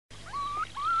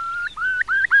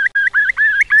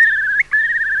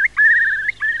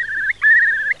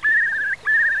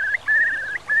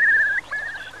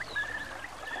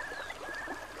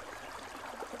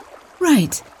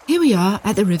Right, here we are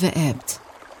at the River Ebt.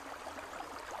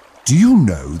 Do you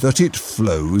know that it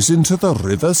flows into the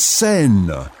River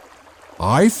Seine?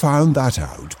 I found that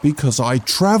out because I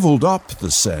travelled up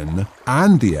the Seine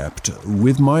and the Ebt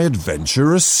with my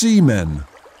adventurous seamen.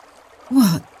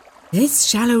 What, this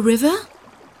shallow river?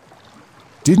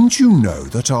 Didn't you know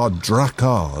that our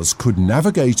dracars could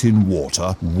navigate in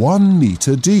water 1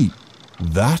 metre deep?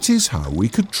 That is how we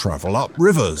could travel up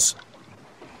rivers.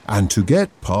 And to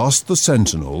get past the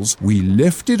sentinels, we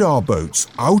lifted our boats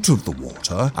out of the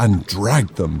water and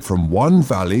dragged them from one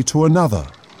valley to another.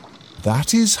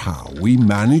 That is how we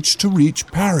managed to reach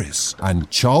Paris, and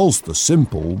Charles the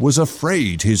Simple was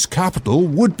afraid his capital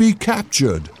would be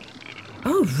captured.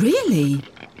 Oh, really?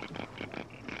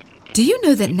 Do you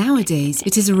know that nowadays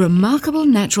it is a remarkable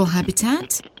natural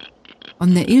habitat?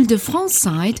 On the Ile-de-France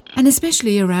side, and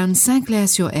especially around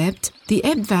Saint-Clair-sur-Ebt, the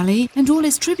Ebt Valley and all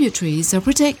its tributaries are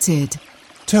protected.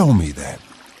 Tell me then,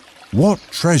 what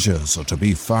treasures are to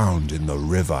be found in the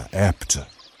River Ebt?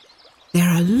 There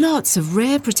are lots of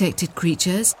rare protected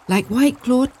creatures like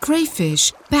white-clawed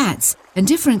crayfish, bats and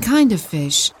different kind of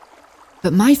fish.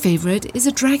 But my favourite is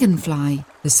a dragonfly,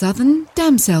 the southern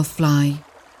damselfly.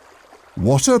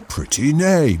 What a pretty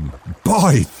name!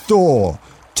 By Thor!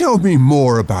 Tell me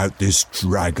more about this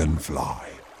dragonfly.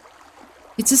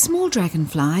 It's a small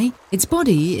dragonfly. Its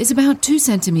body is about 2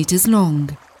 centimetres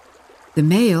long. The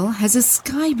male has a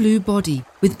sky blue body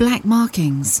with black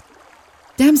markings.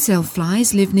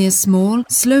 Damselflies live near small,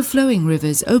 slow-flowing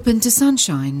rivers open to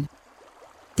sunshine.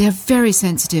 They are very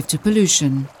sensitive to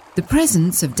pollution. The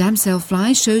presence of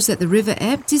damselflies shows that the River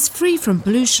Ebt is free from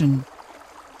pollution.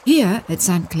 Here at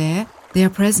Saint-Clair, they are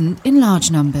present in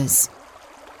large numbers.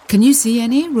 Can you see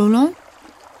any, Roland?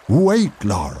 Wait,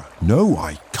 Lara. No,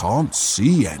 I can't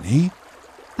see any.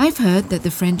 I've heard that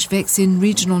the French Vexin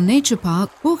Regional Nature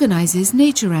Park organises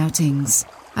nature outings.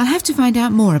 I'll have to find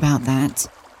out more about that.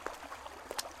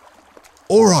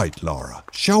 All right, Lara.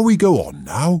 Shall we go on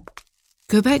now?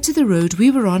 Go back to the road we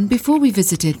were on before we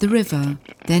visited the river.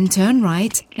 Then turn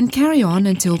right and carry on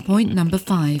until point number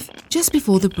 5, just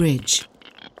before the bridge.